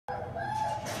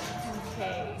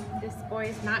This boy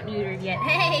is not neutered yet.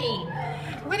 Hey,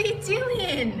 what are you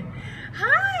doing?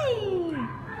 Hi,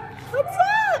 what's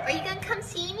up? Are you gonna come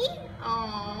see me?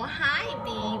 Oh, hi,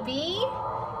 baby.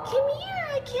 Come here,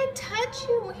 I can't touch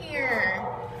you here.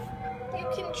 You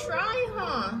can try,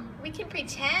 huh? We can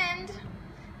pretend.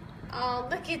 Oh,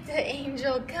 look at the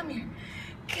angel. Come here.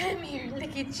 Come here.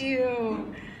 Look at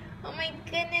you. Oh my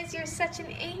goodness, you're such an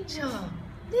angel.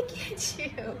 Look at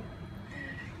you.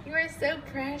 You are so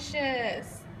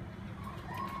precious.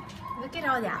 Look at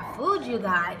all that food you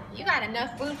got. You got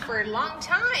enough food for a long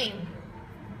time.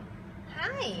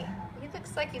 Hi. He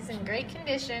looks like he's in great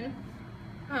condition.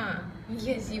 Huh?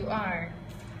 Yes, you are.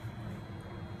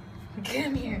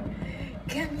 Come here.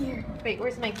 Come here. Wait,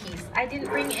 where's my keys? I didn't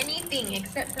bring anything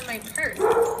except for my purse.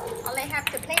 All I have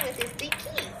to play with is the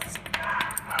keys.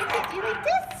 Look at you like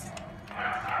this.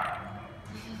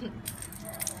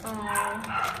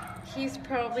 Oh, he's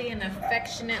probably an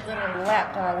affectionate little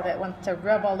lapdog that wants to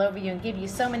rub all over you and give you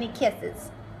so many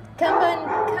kisses. Come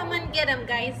on, get him,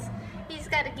 guys. He's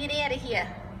got to get out of here.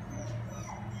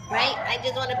 Right? I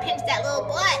just want to pinch that little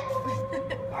butt.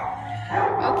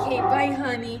 Okay, bye,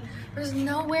 honey. There's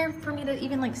nowhere for me to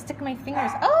even like stick my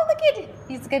fingers. Oh, look at it.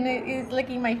 He's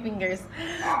licking my fingers.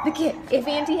 Look at, if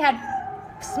Auntie had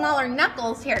smaller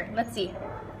knuckles. Here, let's see.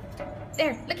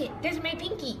 There, look at, there's my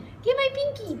pinky. Get my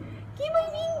pinky. Get my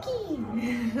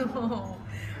pinky. Oh,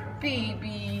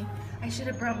 baby. I should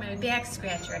have brought my back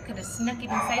scratcher. I could have snuck it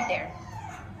inside there.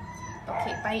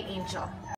 Okay, bye, Angel.